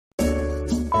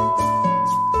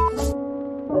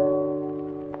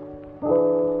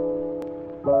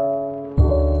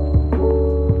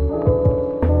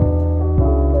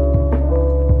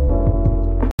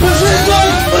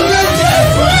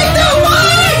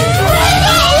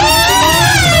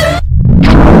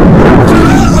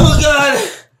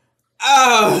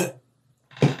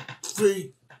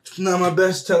not my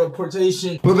best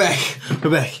teleportation. We're back.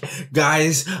 We're back.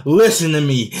 Guys, listen to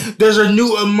me. There's a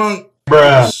new Among...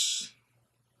 Bruh.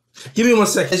 Give me 1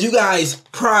 second. As you guys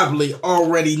probably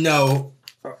already know,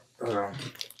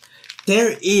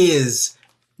 there is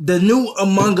the new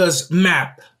Among Us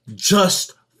map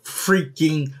just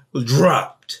freaking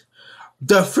dropped.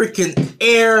 The freaking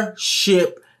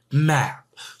Airship Map.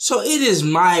 So it is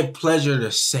my pleasure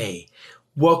to say,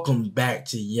 welcome back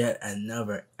to yet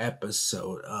another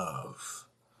episode of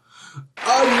Among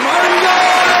Us!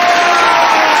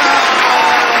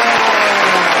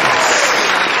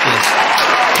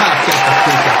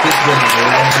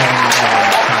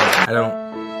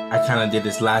 I kind of did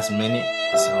this last minute,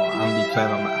 so I'm gonna be playing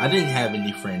on I didn't have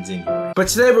any friends anyway. But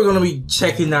today we're gonna be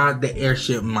checking out the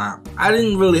Airship Map. I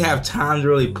didn't really have time to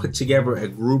really put together a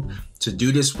group to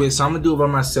do this with, so I'm gonna do it by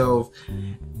myself.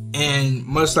 And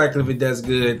most likely if it does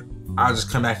good, I'll just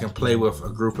come back and play with a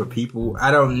group of people.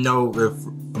 I don't know if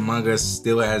Among Us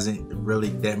still hasn't really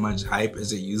that much hype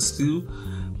as it used to,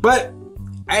 but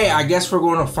hey, I guess we're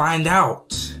going to find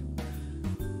out.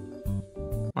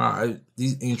 Wow,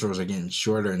 these intros are getting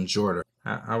shorter and shorter.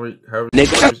 How was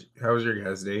your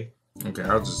guys' day? Okay,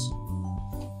 I'll just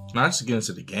not just get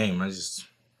into the game. I just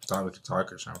thought we could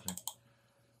talk or something.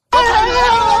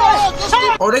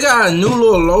 Oh, they got a new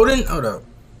little loading. Hold up.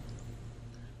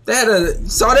 They had a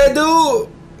saw that dude.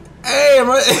 Hey,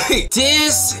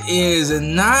 this is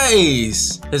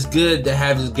nice. It's good to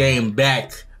have this game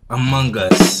back, Among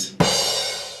Us.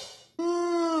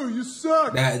 You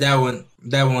suck. That one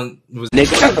was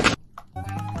nigga.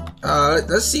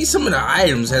 Let's see some of the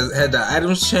items. Had the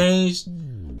items changed?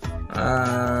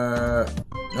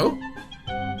 Nope.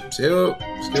 Still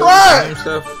the same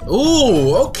stuff.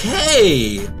 Ooh,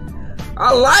 okay.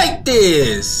 I like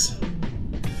this.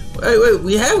 Wait,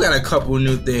 we have got a couple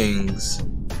new things.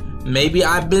 Maybe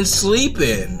I've been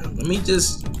sleeping. Let me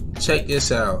just check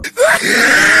this out.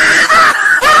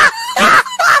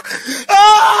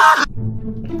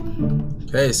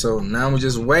 Okay, so now we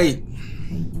just wait.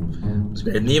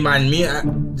 Me and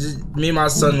my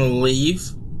son will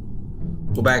leave.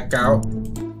 Go back out.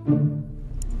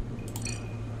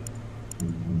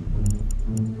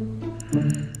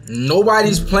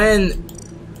 Nobody's playing.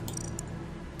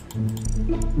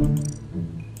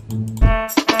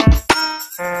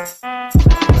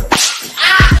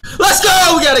 Let's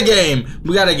go! We got a game.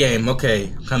 We got a game.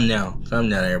 Okay, calm down. Calm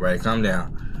down, everybody. Calm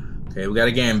down. Okay, we got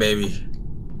a game, baby.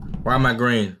 Why am I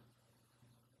green?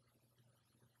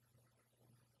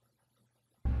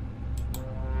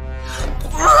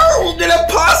 Oh, get a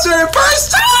imposter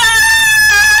first time!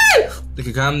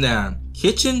 Okay, calm down.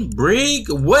 Kitchen, brig.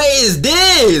 What is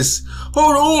this?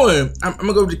 Hold on. I'm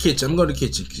gonna go to the kitchen. I'm gonna go to the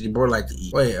kitchen because you're bored like to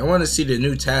eat. Wait, I want to see the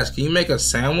new task. Can you make a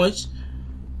sandwich?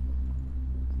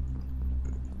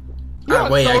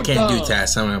 Wait, I can't do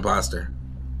tasks. I'm an imposter.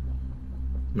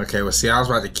 Okay, well, see, I was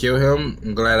about to kill him.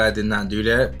 I'm glad I did not do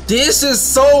that. This is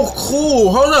so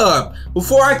cool. Hold up.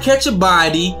 Before I catch a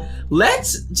body,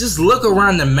 let's just look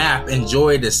around the map,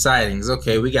 enjoy the sightings.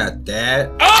 Okay, we got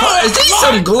that. Oh, is these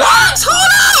some glocks?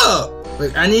 Hold up.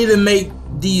 Look, I need to make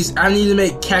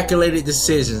calculated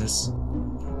decisions.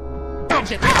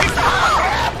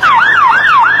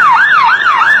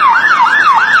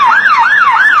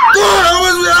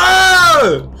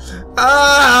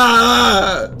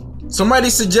 Somebody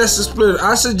suggested split.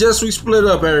 I suggest we split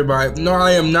up, everybody. No,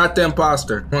 I am not the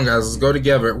imposter. Come on, guys, let's go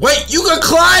together. Wait, you can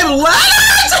climb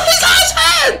ladders? He has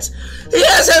hands! He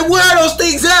has hands! Where are those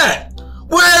things at?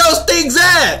 Where are those things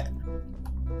at?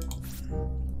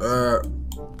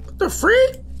 What the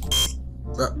freak?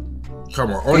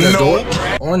 Come on the door?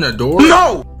 On the door?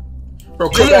 No!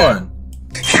 Bro, come on.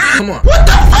 Come on. What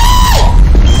the fuck?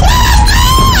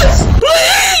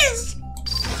 Please!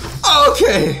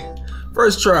 Okay.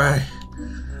 First try.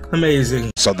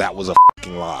 Amazing. So that was a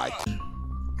fucking lie.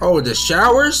 Oh, the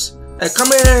showers? Hey, come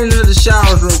in into the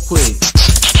showers real quick.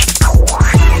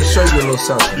 Let me show you a little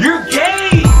something. You're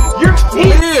gay! You're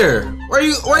Come here! Where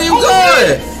you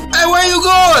going? Hey, where you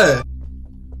going?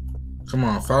 Come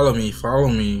on, follow me, follow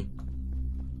me.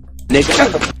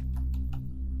 Nigga.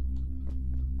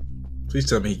 Please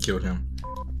tell me he killed him.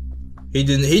 He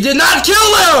did not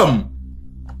kill him!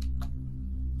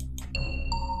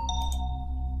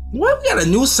 What? We got a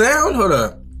new sound? Hold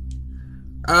up.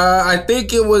 I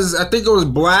think it was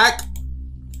black.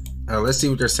 Let's see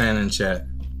what they're saying in chat.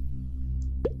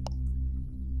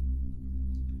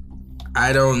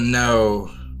 I don't know.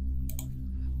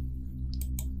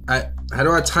 How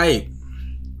do I type?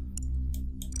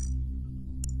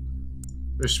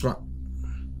 Respond.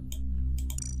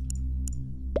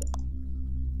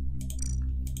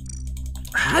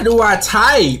 How How do I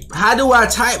type? How do I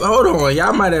type? Hold on,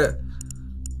 y'all might have.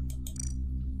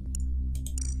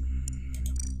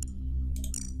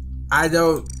 I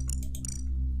don't.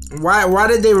 Why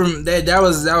did they? That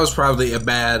was probably a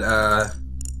bad. I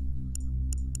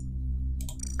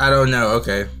don't know.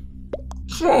 Okay,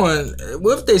 come on.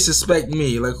 What if they suspect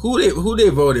me? Like who they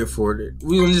voted for?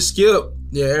 We gonna just skip?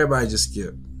 Yeah, everybody just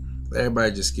skip.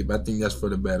 Everybody just skip. I think that's for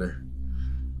the better.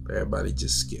 Everybody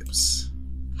just skips.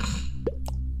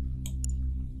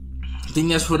 I think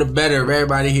that's for the better.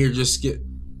 Everybody here just skip.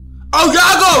 Oh,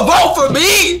 y'all gonna vote for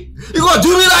me? You gonna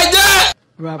do me like that?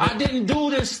 Robert. I didn't do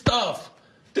this stuff.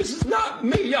 This is not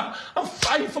me. I'm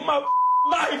fighting for my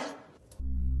life.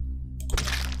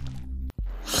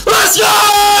 Let's go!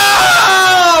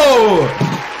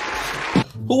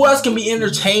 Who else can be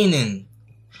entertaining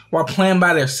while playing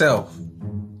by themselves?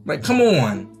 Like, come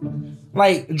on.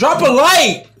 Like, drop a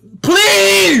like,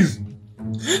 please!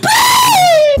 Please!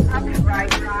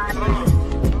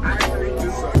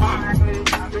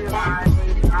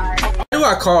 How do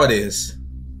I call this?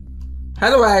 How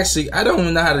do I actually, I don't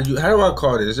even know how to do, how do I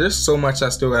call this? There's so much I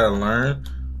still gotta learn.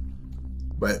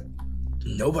 But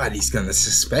nobody's gonna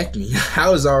suspect me. I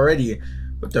was already,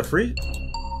 what the freak?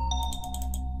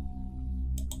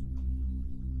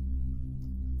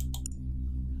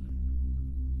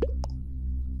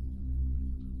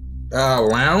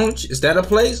 Lounge? Is that a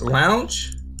place?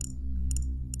 Lounge?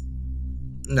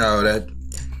 No, that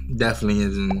definitely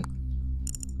isn't.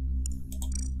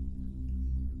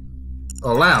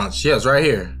 A lounge, yes, right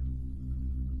here.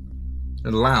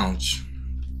 A lounge.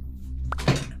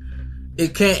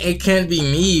 It can't be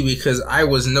me because I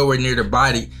was nowhere near the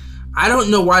body. I don't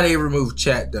know why they removed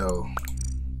chat though.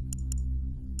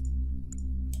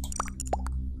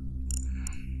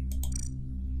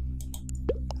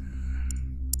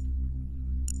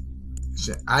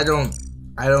 I don't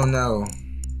know.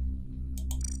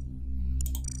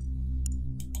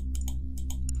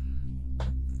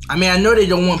 I mean, I know they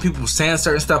don't want people saying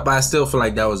certain stuff, but I still feel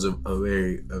like that was a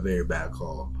very bad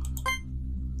call.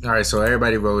 All right, so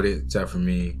everybody voted except for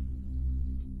me.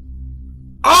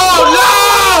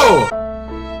 Oh no!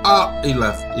 Oh, he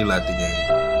left the game.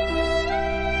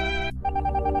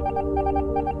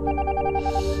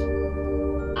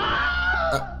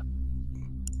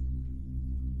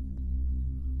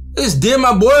 It's dim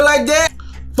my boy like that?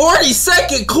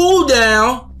 40-second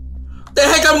cooldown? The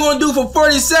heck I'm gonna do for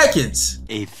 40 seconds?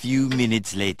 A few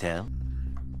minutes later.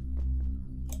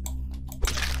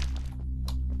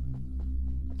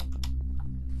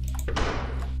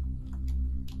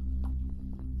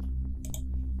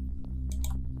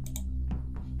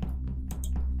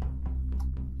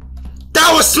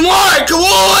 That was smart! Come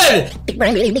on! Big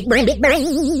brain, big brain, big brain.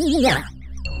 Yeah.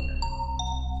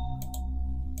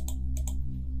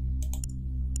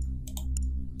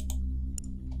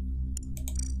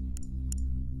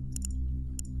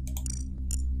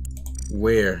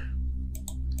 Where?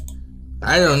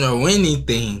 I don't know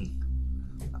anything.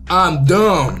 I'm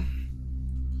dumb.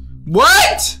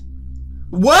 What?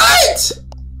 What?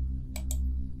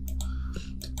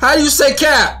 How do you say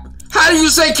cap? How do you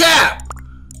say cap?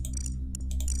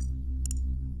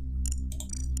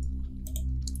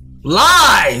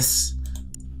 Lies.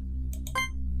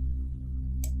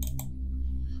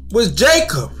 Was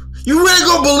Jacob? You really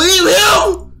gonna believe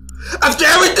him? After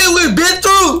everything we've been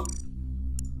through?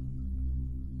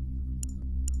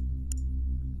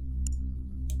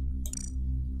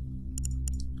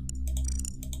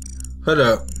 Hold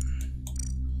up.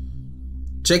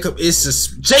 Jacob is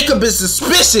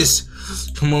suspicious.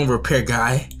 Come on, repair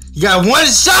guy. You got one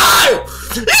shot.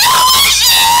 You got one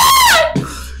shot.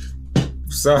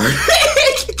 Sorry.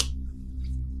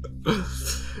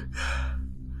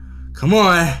 Come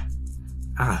on.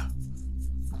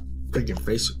 Freaking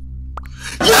facial.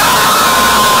 Yeah!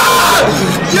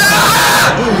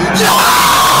 Yeah! Yeah!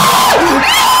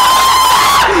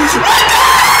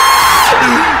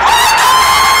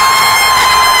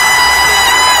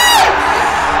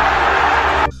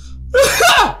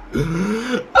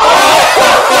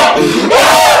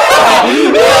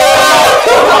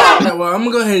 Well, I'm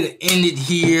gonna go ahead and end it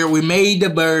here. We made the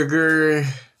burger.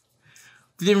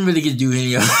 We didn't really get to do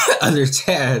any other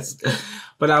tasks,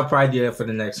 but I'll probably do that for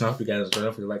the next one. If you guys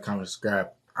don't forget to like, comment,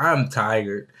 subscribe. I'm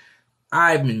tired.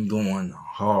 I've been going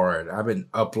hard. I've been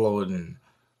uploading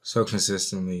so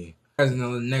consistently. You guys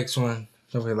know the next one.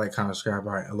 Don't forget to like, comment, subscribe.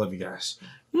 All right, I love you guys.